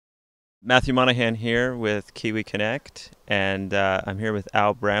Matthew Monahan here with Kiwi Connect, and I'm here with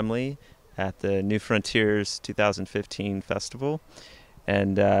Al Bramley at the New Frontiers 2015 Festival.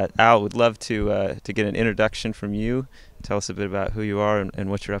 And Al, would love to get an introduction from you. Tell us a bit about who you are and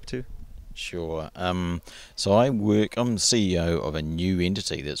what you're up to. Sure. I'm the CEO of a new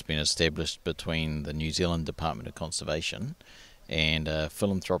entity that's been established between the New Zealand Department of Conservation and a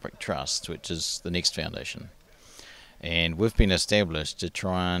philanthropic trust, which is the Next Foundation. And we've been established to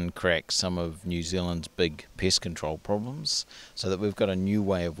try and crack some of New Zealand's big pest control problems so that we've got a new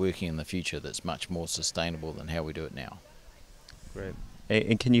way of working in the future that's much more sustainable than how we do it now. Great.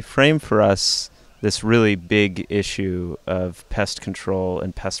 And can you frame for us this really big issue of pest control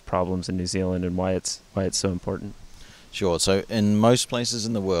and pest problems in New Zealand and why it's so important? Sure. So in most places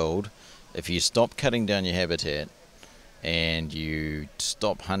in the world, if you stop cutting down your habitat and you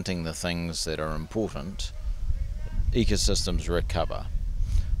stop hunting the things that are important, ecosystems recover.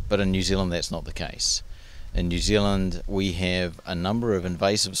 But in New Zealand that's not the case. In New Zealand we have a number of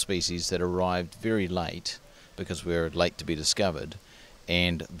invasive species that arrived very late because we're late to be discovered,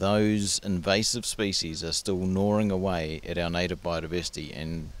 and those invasive species are still gnawing away at our native biodiversity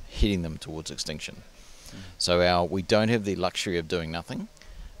and heading them towards extinction. So we don't have the luxury of doing nothing.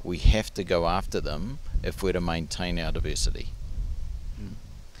 We have to go after them if we're to maintain our diversity.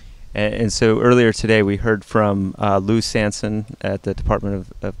 And so earlier today we heard from Lou Sanson at the Department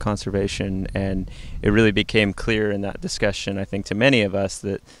of Conservation, and it really became clear in that discussion, I think, to many of us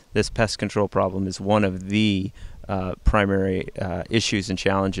that this pest control problem is one of the primary issues and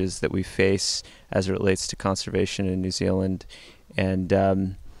challenges that we face as it relates to conservation in New Zealand. And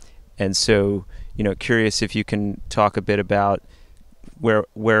so, curious if you can talk a bit about where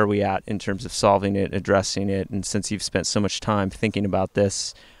are we at in terms of solving it, addressing it, and since you've spent so much time thinking about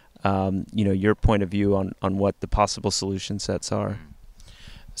this, your point of view on what the possible solution sets are.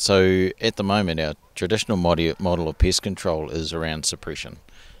 So at the moment our traditional model of pest control is around suppression.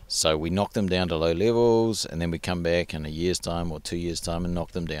 So we knock them down to low levels and then we come back in a year's time or 2 years' time and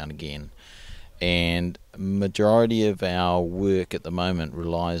knock them down again. And majority of our work at the moment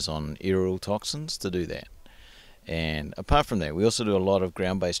relies on aerial toxins to do that. And apart from that, we also do a lot of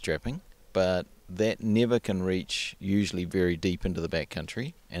ground-based trapping, but that never can reach usually very deep into the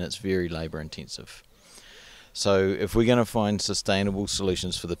backcountry, and it's very labour intensive. So if we're going to find sustainable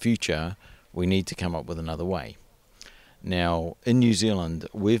solutions for the future, we need to come up with another way. Now, in New Zealand,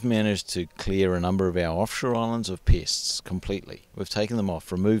 we've managed to clear a number of our offshore islands of pests completely. We've taken them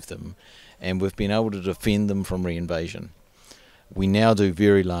off, removed them, and we've been able to defend them from reinvasion. We now do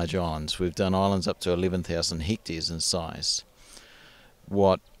very large islands. We've done islands up to 11,000 hectares in size.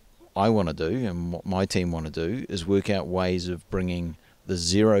 What I want to do and what my team want to do is work out ways of bringing the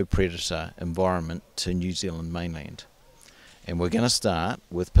zero predator environment to New Zealand mainland. And we're going to start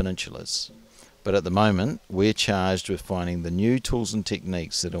with peninsulas. But at the moment, we're charged with finding the new tools and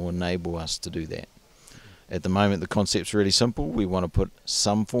techniques that will enable us to do that. At the moment, the concept's really simple. We want to put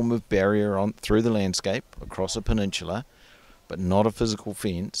some form of barrier on through the landscape across a peninsula, but not a physical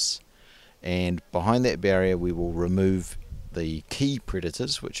fence. And behind that barrier, we will remove the key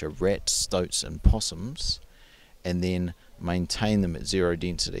predators, which are rats, stoats and possums, and then maintain them at zero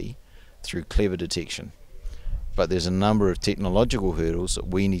density through clever detection. But there's a number of technological hurdles that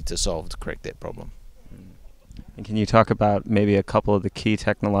we need to solve to crack that problem. And can you talk about maybe a couple of the key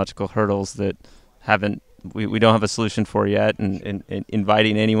technological hurdles that we don't have a solution for yet, and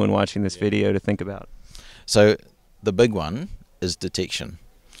inviting anyone watching this video to think about? So the big one is detection.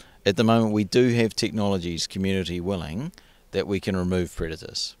 At the moment we do have technologies, community willing, that we can remove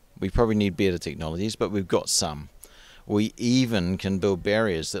predators. We probably need better technologies, but we've got some. We even can build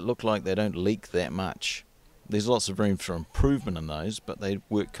barriers that look like they don't leak that much. There's lots of room for improvement in those, but they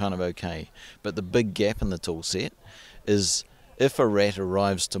work kind of okay. But the big gap in the tool set is if a rat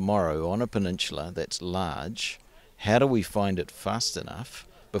arrives tomorrow on a peninsula that's large, how do we find it fast enough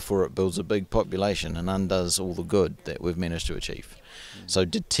before it builds a big population and undoes all the good that we've managed to achieve? So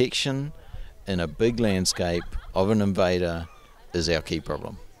detection in a big landscape of an invader is our key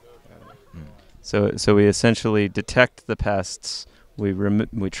problem. So we essentially detect the pests, we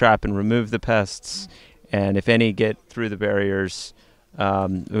trap and remove the pests, and if any get through the barriers,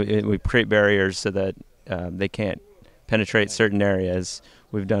 we create barriers so that they can't penetrate certain areas.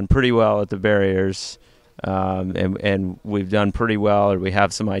 We've done pretty well at the barriers, and we've done pretty well, or we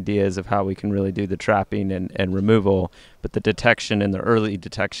have some ideas of how we can really do the trapping and removal, but the detection and the early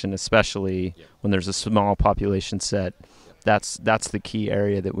detection, especially when there's a small population set, that's the key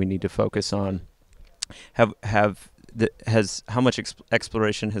area that we need to focus on. How much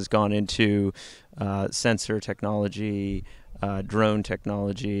exploration has gone into sensor technology, drone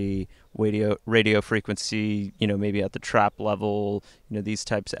technology, radio frequency, maybe at the trap level, these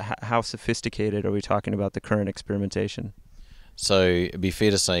types. How sophisticated are we talking about the current experimentation? So it'd be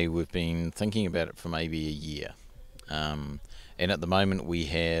fair to say we've been thinking about it for maybe a year. And at the moment we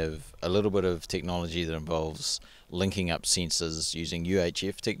have a little bit of technology that involves linking up sensors using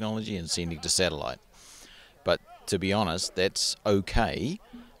UHF technology and sending to satellite. But to be honest, that's okay,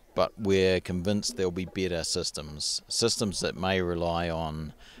 but we're convinced there'll be better systems that may rely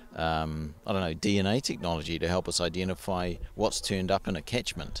on DNA technology to help us identify what's turned up in a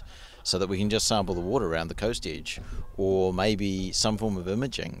catchment, so that we can just sample the water around the coast edge, or maybe some form of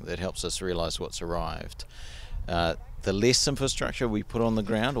imaging that helps us realize what's arrived. The less infrastructure we put on the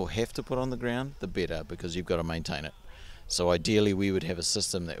ground or have to put on the ground, the better, because you've got to maintain it. So ideally we would have a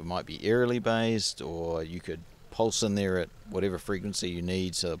system that might be aerially based, or you could pulse in there at whatever frequency you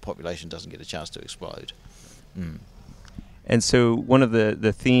need so the population doesn't get a chance to explode. And so one of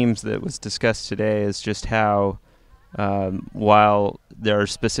the themes that was discussed today is just how while there are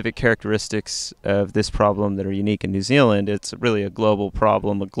specific characteristics of this problem that are unique in New Zealand, it's really a global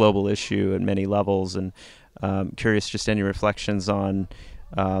problem, a global issue at many levels. And curious just any reflections on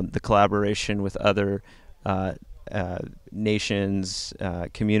the collaboration with other nations,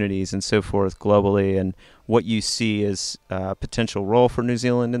 communities, and so forth globally, and what you see as a potential role for New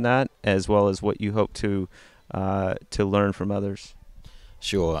Zealand in that, as well as what you hope to learn from others.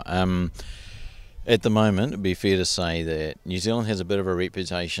 Sure. At the moment, it'd be fair to say that New Zealand has a bit of a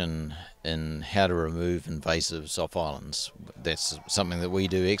reputation in how to remove invasives off islands. That's something that we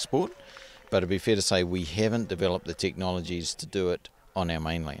do export, but it'd be fair to say we haven't developed the technologies to do it on our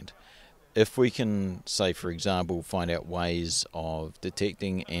mainland. If we can, say for example, find out ways of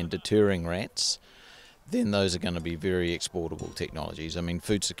detecting and deterring rats, then those are going to be very exportable technologies. I mean,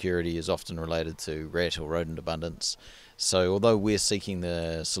 food security is often related to rat or rodent abundance. So although we're seeking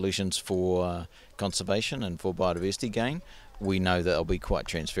the solutions for conservation and for biodiversity gain, we know that they'll be quite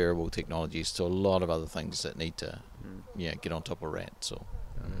transferable technologies to a lot of other things that need to get on top of rats.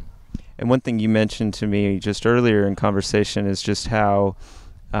 And one thing you mentioned to me just earlier in conversation is just how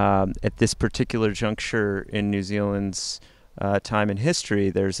at this particular juncture in New Zealand's time in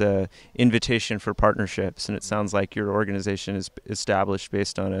history, there's a invitation for partnerships, and it sounds like your organization is established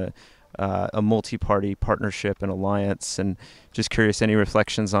based on a multi-party partnership and alliance. And just curious, any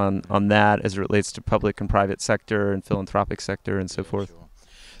reflections on that as it relates to public and private sector and philanthropic sector and so forth? Sure.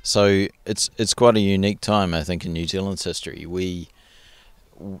 So it's quite a unique time, I think, in New Zealand's history.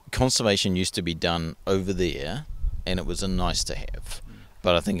 Conservation used to be done over there, and it was a nice to have.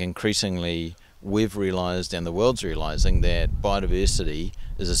 But I think increasingly we've realised, and the world's realising, that biodiversity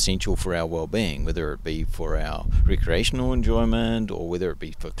is essential for our well-being, whether it be for our recreational enjoyment or whether it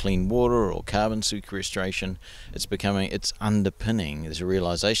be for clean water or carbon sequestration. It's underpinning, there's a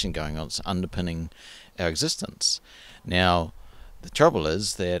realisation going on, it's underpinning our existence. Now, the trouble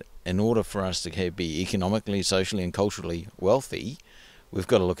is that in order for us to be economically, socially and culturally wealthy, we've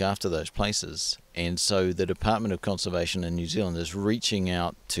got to look after those places. And so the Department of Conservation in New Zealand is reaching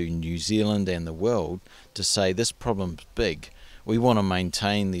out to New Zealand and the world to say this problem's big. We want to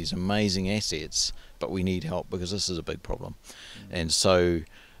maintain these amazing assets, but we need help because this is a big problem. And so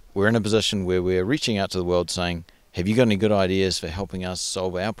we're in a position where we're reaching out to the world saying, have you got any good ideas for helping us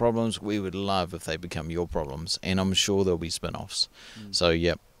solve our problems? We would love if they become your problems, and I'm sure there'll be spin-offs. So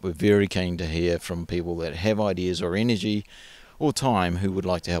we're very keen to hear from people that have ideas or energy or time who would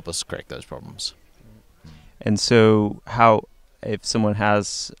like to help us crack those problems. And so if someone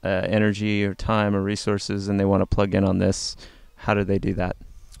has energy or time or resources and they want to plug in on this, how do they do that?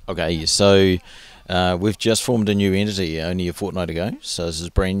 Okay, so we've just formed a new entity only a fortnight ago, so this is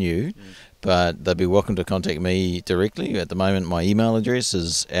brand new, but they'll be welcome to contact me directly. At the moment my email address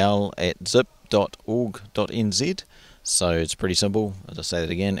is al@zip.org.nz. So it's pretty simple. As I say that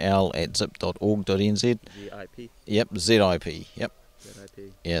again, al@zip.org.nz. ZIP. Yep, ZIP. Yep.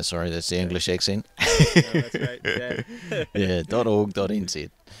 ZIP. Yeah, sorry, that's the English accent. No, that's right. Yeah, .org.nz.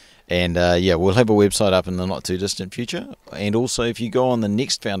 And we'll have a website up in the not too distant future. And also, if you go on the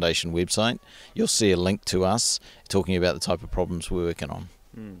Next Foundation website, you'll see a link to us talking about the type of problems we're working on.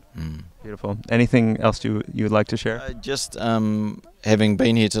 Beautiful. Anything else you would like to share? Just having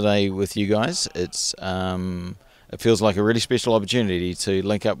been here today with you guys, it feels like a really special opportunity to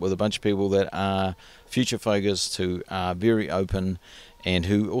link up with a bunch of people that are future focused, who are very open, and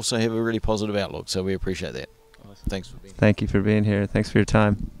who also have a really positive outlook. So we appreciate that. Awesome. Thanks for being here. Thank you for being here. Thanks for your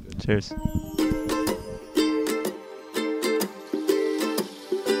time. Good. Cheers.